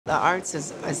The arts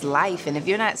is life, and if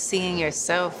you're not seeing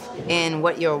yourself in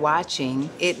what you're watching,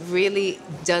 it really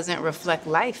doesn't reflect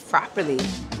life properly.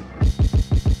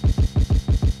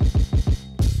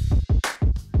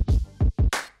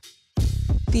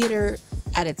 Theater,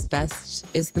 at its best,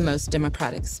 is the most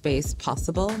democratic space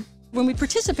possible. When we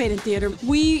participate in theater,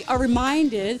 we are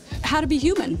reminded how to be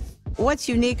human. What's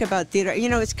unique about theater, you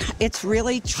know, it's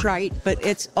really trite, but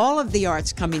it's all of the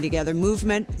arts coming together.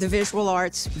 Movement, the visual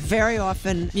arts, very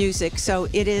often music. So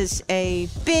it is a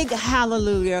big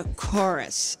hallelujah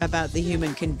chorus about the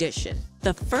human condition.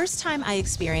 The first time I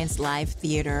experienced live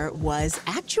theater was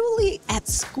actually at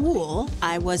school.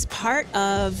 I was part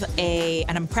of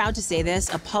and I'm proud to say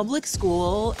this, a public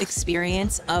school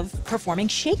experience of performing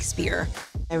Shakespeare.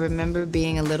 I remember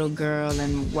being a little girl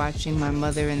and watching my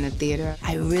mother in the theater.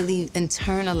 I really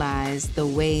internalized the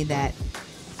way that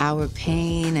our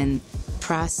pain and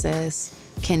process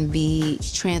can be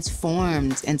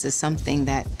transformed into something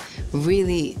that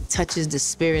really touches the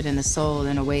spirit and the soul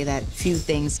in a way that few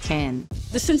things can.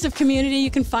 The sense of community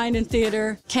you can find in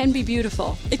theater can be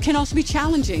beautiful. It can also be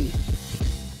challenging.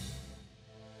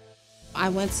 I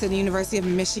went to the University of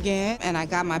Michigan and I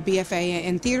got my BFA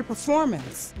in theater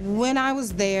performance. When I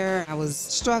was there, I was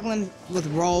struggling with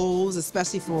roles,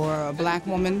 especially for a Black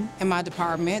woman in my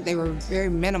department. They were very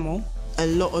minimal. A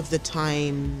lot of the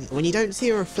time, when you don't see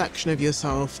a reflection of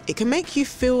yourself, it can make you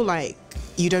feel like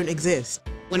you don't exist.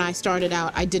 When I started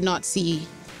out, I did not see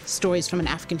stories from an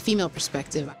African female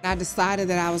perspective. I decided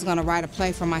that I was going to write a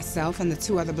play for myself and the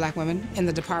two other Black women in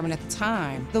the department at the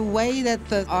time. The way that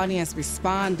the audience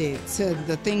responded to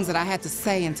the things that I had to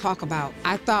say and talk about,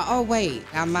 I thought, oh wait,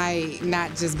 I might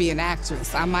not just be an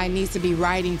actress. I might need to be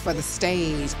writing for the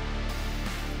stage.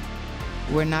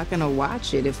 We're not gonna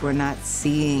watch it if we're not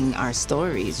seeing our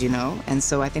stories, you know? And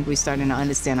so I think we're starting to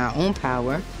understand our own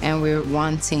power, and we're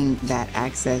wanting that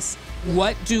access.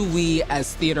 What do we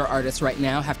as theater artists right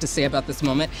now have to say about this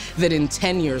moment that in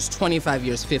 10 years, 25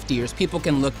 years, 50 years, people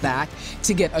can look back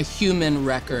to get a human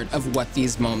record of what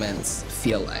these moments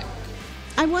feel like?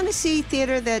 I want to see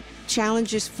theater that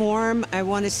challenges form. I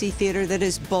want to see theater that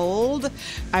is bold.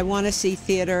 I want to see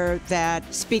theater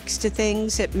that speaks to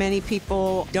things that many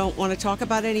people don't want to talk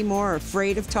about anymore, or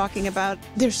afraid of talking about.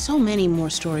 There's so many more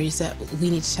stories that we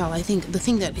need to tell. I think the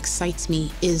thing that excites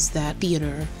me is that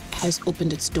theater has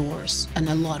opened its doors in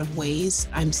a lot of ways.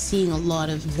 I'm seeing a lot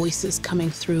of voices coming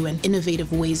through and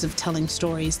innovative ways of telling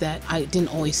stories that I didn't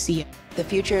always see. The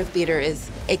future of theater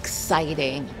is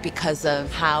exciting because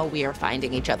of how we are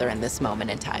finding each other in this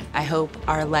moment in time. I hope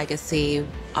our legacy,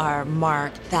 our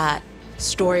mark, that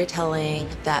storytelling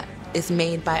that is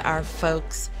made by our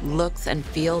folks looks and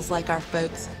feels like our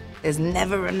folks. There's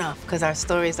never enough because our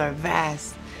stories are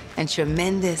vast and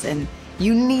tremendous and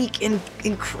unique and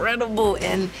incredible,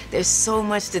 and there's so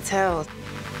much to tell.